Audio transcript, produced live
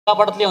எல்லா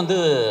படத்துலேயும் வந்து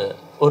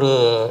ஒரு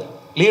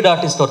லீட்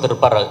ஆர்டிஸ்ட் ஒருத்தர்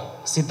இருப்பார்,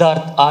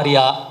 சித்தார்த்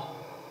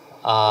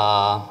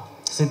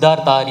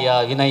ஆர்யா,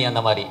 வினய்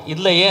அந்த மாதிரி.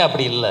 இதில் ஏன்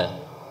அப்படி இல்லை?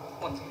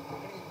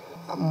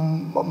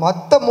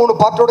 மற்ற 3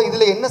 பார்ட்டோட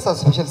இதில் என்ன சார்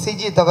ஸ்பெஷல்?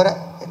 சிஜி தவிர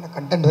என்ன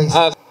content wise?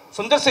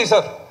 Sundar C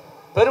sir,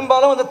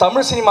 பெரும்பாலும் வந்து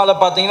தமிழ்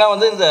சினிமாவில் பார்த்தீங்கன்னா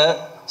வந்து இந்த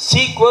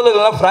சீக்வல்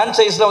இல்லைனா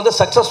ஃப்ரான்ச்சைஸில் வந்து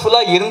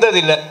சக்ஸஸ்ஃபுல்லாக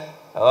இருந்ததில்லை.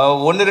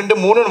 1 2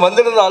 3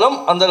 வந்திருந்தாலும்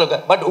அந்த அளவுக்கு.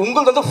 பட்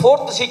உங்களுக்கு வந்து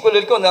 4th சீக்வல்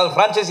வரைக்கும் வந்து அந்த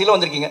ஃப்ரான்ச்சைஸியில்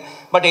வந்திருக்கீங்க.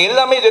 பட்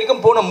எல்லாமே இது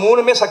வரைக்கும் போன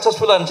 3மே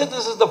சக்ஸஸ்ஃபுல்லாக இருந்துச்சு.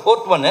 This is the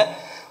 4th one.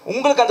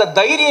 உங்களுக்கு அந்த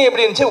தைரியம்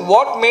எப்படி இருந்துச்சு?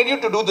 What made you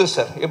to do this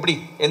sir? எப்படி,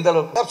 எந்த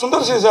அளவுக்கு? சார்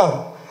சுந்தர் சி சார்,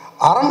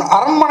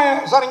 அரண்மனை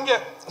சார், இங்கே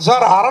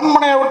சார்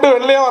அரண்மனையை விட்டு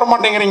வெளியே வர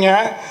மாட்டேங்கிறீங்க.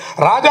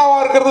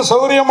 ராஜாவாக இருக்கிறது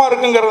சௌகரியமாக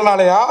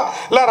இருக்குங்கிறதுனாலயா,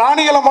 இல்லை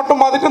ராணிகளை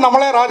மட்டும் பார்த்துட்டு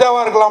நம்மளே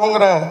ராஜாவாக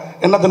இருக்கலாமுங்கிற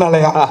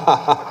எண்ணத்தினாலயா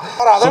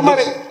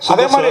சார்?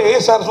 அதே மாதிரி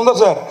சார்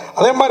சுந்தர் சார்,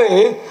 அதே மாதிரி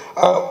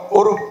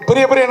ஒரு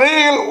பெரிய பெரிய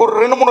நடிகைகள் ஒரு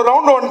 2 3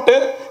 ரவுண்டு வந்துட்டு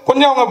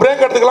கொஞ்சம் அவங்க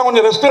பிரேக் எடுத்துக்கலாம்,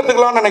 கொஞ்சம் ரெஸ்ட்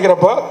எடுத்துக்கலாம்னு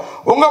நினைக்கிறப்ப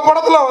உங்கள்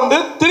படத்தில் வந்து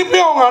திருப்பி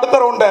அவங்க அடுத்த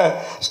ரவுண்டை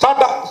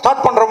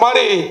ஸ்டார்ட் பண்ணுற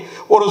மாதிரி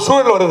ஒரு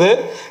சூழல் வருது.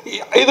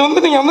 இது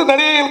வந்து நீங்கள் வந்து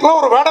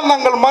நடிகைகளுக்குலாம் ஒரு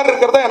வேடந்தாங்கல் மாதிரி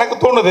இருக்கிறதா எனக்கு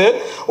தோணுது.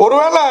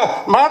 ஒருவேளை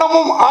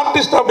மேடமும்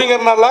ஆர்டிஸ்ட்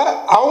அப்படிங்கிறதுனால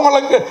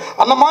அவங்களுக்கு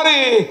அந்த மாதிரி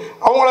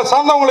அவங்கள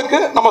சார்ந்தவங்களுக்கு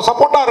நம்ம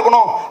சப்போர்ட்டாக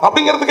இருக்கணும்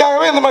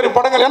அப்படிங்கிறதுக்காகவே இந்த மாதிரி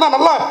படங்கள், ஏன்னா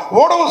நல்லா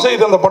ஓடவும்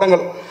செய்யுது அந்த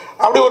படங்கள்,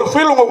 அப்படி ஒரு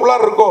ஃபீல்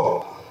உங்களுக்குள்ளார இருக்கோ?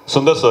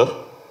 Sundar sir,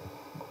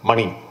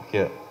 money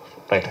here,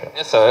 right here.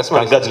 Yes sir, yes,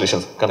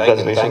 congratulations.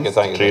 Thank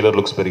you. Trailer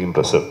looks very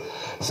impressive.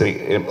 சரி,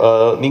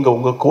 நீங்க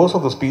உங்க கோர்ஸ்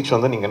ஆஃப் த ஸ்பீச்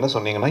வந்து நீங்க என்ன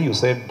சொன்னீங்கன்னா, யூ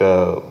செட்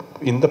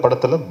இந்த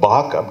படத்துல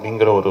பாக்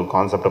அப்படிங்கிற ஒரு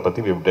கான்செப்டை பத்தி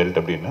we've dealt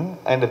அப்படின்னு,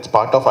 and it's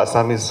part of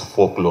Assamese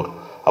folklore.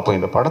 அப்போ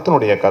இந்த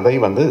படத்தினுடைய கதை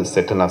வந்து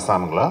set in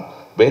அஸ்ஸாம்ங்களா?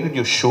 where did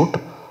you shoot?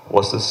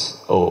 was this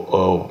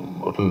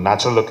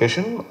natural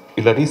location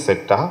இல்லாட்டி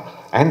செட்டா?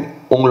 and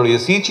உங்களுடைய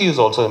CG is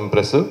also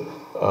impressive.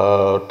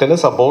 Tell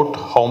us about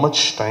how much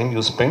time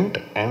you spent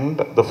and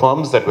the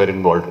firms that were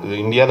involved.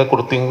 India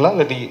கொடுத்தீங்களா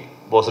இல்லாட்டி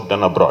was it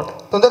done abroad?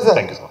 Sundar sir,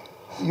 Thank you sir.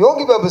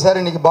 Yogi Babu sir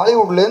இன்னைக்கு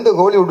பாலிவுட்லேருந்து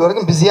Hollywood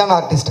வரைக்கும் பிஸியான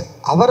artist.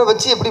 அவரை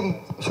வச்சு எப்படி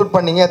shoot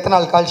பண்ணீங்க? எத்தனை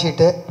நாள் கால்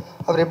ஷீட்டு?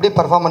 அவர் எப்படி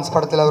பர்ஃபார்மன்ஸ்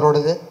படத்தில்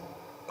அவரோடது?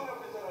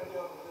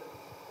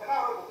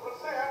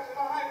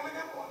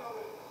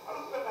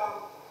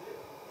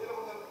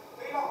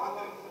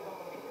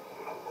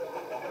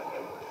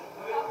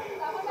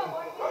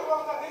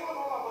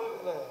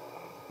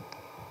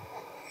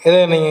 இதை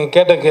நீங்கள்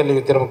கேட்ட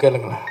கேள்வி திரும்ப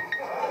கேளுங்களேன்.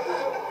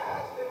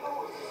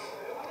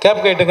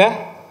 கேப்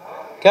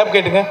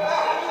கேட்டுங்க,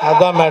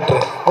 அதுதான் மேட்ரு.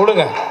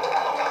 விடுங்க,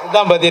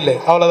 இதுதான் பதில்,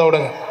 அவ்வளோதான்,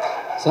 விடுங்க.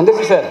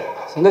 சுந்தர்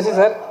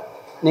சார்,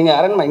 நீங்கள்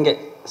அரண்மனை இங்கே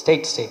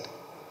ஸ்டேட்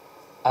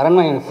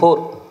அranmanai 4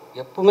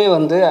 எப்பவுமே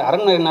வந்து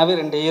அரண்மனைனாவே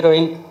 2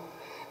 ஹீரோயின்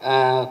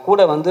கூட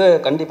வந்து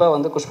கண்டிப்பாக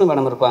வந்து குஷ்பு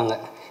மேடம் இருப்பாங்க.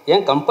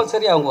 ஏன்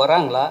கம்பல்சரி அவங்க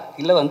வராங்களா,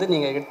 இல்லை வந்து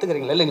நீங்கள்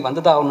எடுத்துக்கிறீங்களா, இல்லை நீங்கள்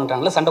வந்து தான்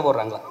ஆகணுன்றாங்களா, சண்டை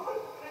போடுறாங்களா?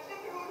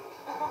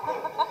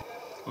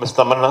 Miss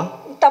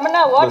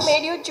Tamannaah, what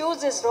made you choose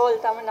this role?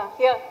 Tamannaah,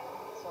 here.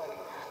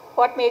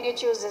 What made you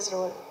choose this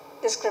role?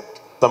 The script.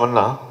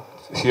 Tamannaah,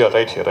 here,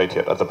 right here,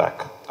 at the back.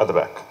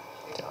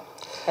 Yeah.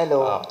 Hello.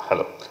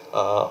 Hello.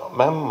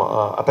 Ma'am,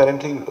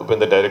 apparently when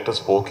the director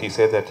spoke, he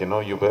said that,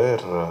 you were,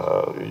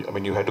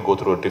 you had to go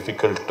through a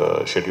difficult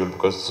schedule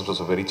because this was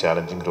a very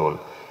challenging role,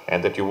 and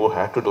that you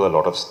had to do a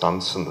lot of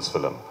stunts in this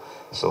film.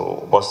 So,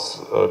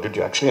 did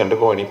you actually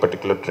undergo any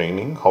particular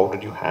training? How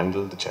did you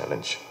handle the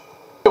challenge?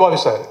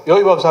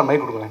 Yogi Babu sir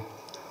mic கொடுக்குறேன்.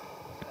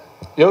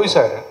 யோகி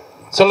sir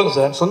சொல்லுங்கள்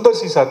sir. Sundar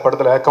C sir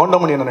படத்தில்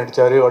கவுண்டமணி என்ன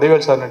நடித்தார்,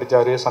 Vadivel sir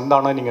நடித்தார்,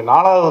 சந்தானம், நீங்கள்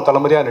 4வது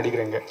தலைமுறையாக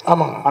நடிக்கிறீங்க.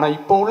 ஆமாங்க. ஆனால்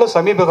இப்போ உள்ள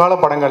சமீப கால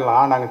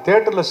படங்கள்லாம் நாங்கள்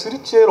தேட்டரில்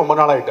சிரிச்சே ரொம்ப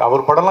நாள் ஆகிட்டு.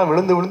 அவர் படம்லாம்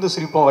விழுந்து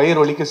சிரிப்போம்,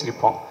 வயிறு வலிக்க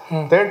சிரிப்போம்.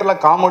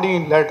 தேட்டரில் காமெடியும்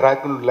இல்லை,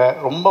 ட்ராக்கும் இல்லை,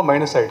 ரொம்ப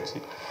மைனஸ் ஆகிடுச்சு.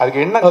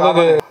 அதுக்கு என்ன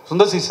காரணம்?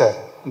 சுந்தர் சி சார்,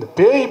 இந்த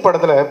பேய்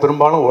படத்தில்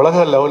பெரும்பாலும்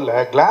உலக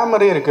லெவலில்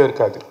கிளாமரே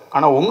இருக்காது.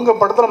 ஆனால் உங்கள்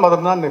படத்தில்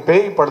மட்டும்தான் இந்த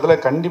பேய்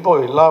படத்தில்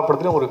கண்டிப்பாக எல்லா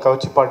படத்துலையும் ஒரு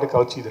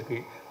கவச்சி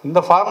இருக்குது. இந்த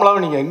ஃபார்முலாவை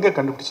நீங்கள் எங்கே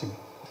கண்டுபிடிச்சிங்க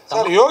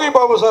சார்? யோகி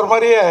பாபு சார்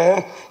மாதிரியே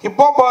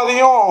இப்போ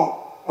பாதியும்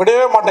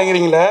விடவே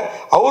மாட்டேங்கிறீங்களே,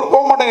 அவர்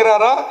போக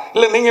மாட்டேங்கிறாரா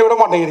இல்லை நீங்கள் விட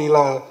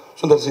மாட்டேங்கிறீங்களா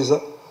சுந்தர் சி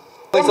சார்?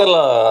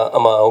 சார்லாம்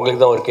ஆமாம்,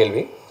 உங்களுக்கு தான் ஒரு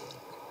கேள்வி.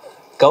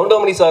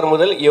 கவுண்டமணி சார்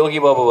முதல்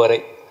யோகி பாபு வரை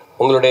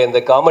உங்களுடைய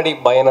இந்த காமெடி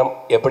பயணம்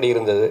எப்படி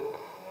இருந்தது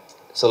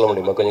சொல்ல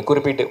முடியுமா? கொஞ்சம்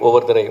குறிப்பிட்டு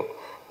ஒவ்வொருத்தரையும்.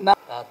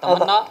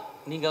 தமன்னா,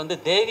 நீங்கள் வந்து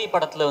தேவி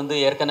படத்தில் வந்து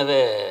ஏற்கனவே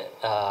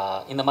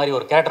இந்த மாதிரி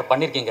ஒரு கேரக்டர்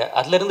பண்ணியிருக்கீங்க.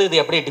 அதுலேருந்து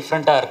இது எப்படி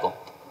டிஃப்ரெண்ட்டாக இருக்கும்?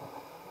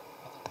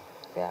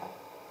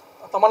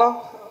 தமன்னா,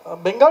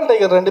 பெங்கால்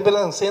டைகர் 2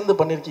 பேரும் சேர்ந்து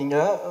பண்ணியிருக்கீங்க.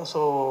 ஸோ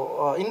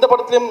இந்த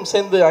படத்துலையும்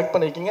சேர்ந்து ஆக்ட்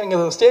பண்ணியிருக்கீங்க.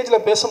 நீங்கள்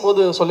ஸ்டேஜில்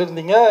பேசும்போது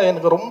சொல்லியிருந்தீங்க,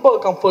 எனக்கு ரொம்ப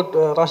கம்ஃபர்ட்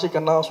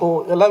ராஷிகண்ணா, ஸோ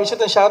எல்லா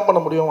விஷயத்தையும் ஷேர்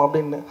பண்ண முடியும்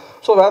அப்படின்னு.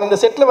 ஸோ வேறு இந்த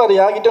செட்டில் வேறு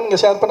யார்கிட்டையும்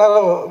நீங்கள் ஷேர் பண்ணாத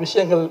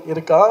விஷயங்கள்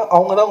இருக்கா?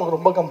 அவங்க தான் உங்களுக்கு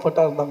ரொம்ப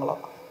கம்ஃபர்ட்டாக இருந்தாங்களா?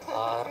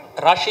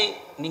 ராஷி,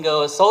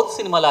 நீங்கள் சவுத்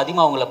சினிமாவில்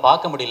அதிகமாக அவங்கள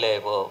பார்க்க முடியல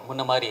இப்போ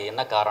முன்ன மாதிரி,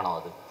 என்ன காரணம்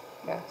அது?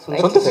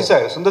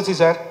 சுந்தர் சி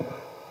சார்,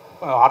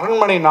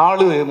 அரண்மனை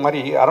 4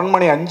 மாதிரி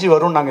அரண்மனை 5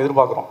 வரும்னு நாங்கள்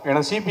எதிர்பார்க்குறோம்.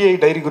 ஏன்னா சிபிஐ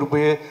டைரி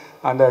குரூப்பு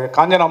அந்த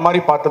காஞ்சனா மாதிரி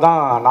பாட்டு தான்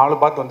 4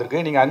 பாட்டு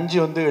வந்திருக்கு. நீங்கள் 5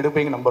 வந்து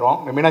எடுப்பீங்க நம்புகிறோம்.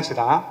 மீனாட்சி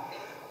தான்.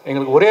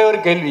 எங்களுக்கு ஒரே ஒரு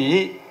கேள்வி,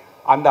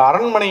 அந்த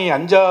அரண்மனை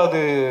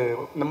 5வது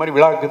இந்த மாதிரி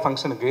விழாவுக்கு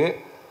ஃபங்க்ஷனுக்கு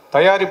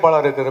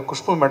தயாரிப்பாளர் இருக்கிற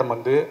குஷ்பு மேடம்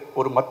வந்து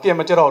ஒரு மத்திய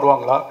அமைச்சராக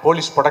வருவாங்களா?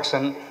 போலீஸ்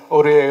ப்ரொடெக்ஷன்,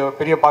 ஒரு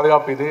பெரிய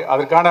பாதுகாப்பு, இது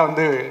அதற்கான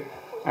வந்து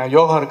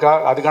யோகம் இருக்கா?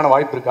 அதுக்கான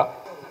வாய்ப்பு இருக்கா?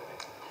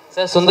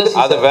 சார் சுந்தர்சி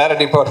அது வேற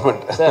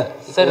டிபார்ட்மெண்ட்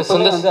சார்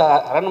சுந்தர் வந்து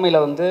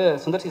அரண்மனையில் வந்து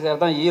சுந்தர்சி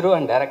சார் தான் ஹீரோ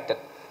அண்ட் டைரக்டர்,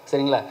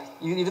 சரிங்களா?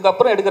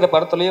 இதுக்கப்புறம் எடுக்கிற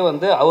படத்துலேயும்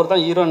வந்து அவர்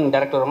தான் ஹீரோ அண்ட்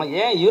டைரக்டர்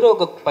வருவாங்க. ஏன்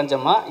ஹீரோவுக்கு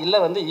பஞ்சமா, இல்லை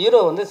வந்து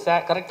ஹீரோ வந்து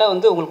கரெக்டாக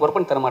வந்து உங்களுக்கு ஒர்க்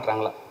பண்ணி தர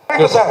மாட்டாங்களா?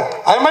 சார்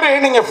அது மாதிரி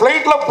நீங்கள்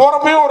ஃப்ளைட்டில்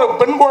போகிறப்பையும் ஒரு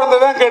பெண் குழந்தை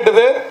தான்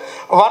கேட்டுது,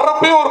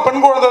 வர்றப்பையும் ஒரு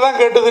பெண் குழந்தை தான்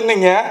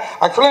கேட்டுதுன்னீங்க.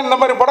 ஆக்சுவலாக இந்த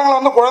மாதிரி படங்களை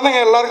வந்து குழந்தைங்க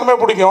எல்லாருக்குமே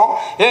பிடிக்கும்.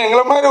 ஏன்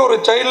எங்களை மாதிரி ஒரு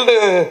சைல்டு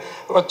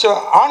வச்ச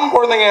ஆண்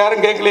குழந்தைங்க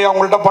யாரும் கேட்கலையா?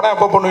 அவங்கள்ட்ட படம்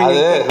எப்போ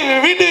பண்ணுவீங்க?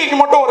 VTVக்கு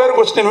மட்டும் ஒரே ஒரு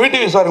கொஸ்டின்,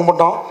 VTV சாருக்கு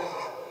மட்டும்.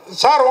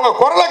 சார் உங்கள்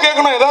குரலை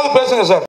கேட்கணும், ஏதாவது பேசுங்க சார்.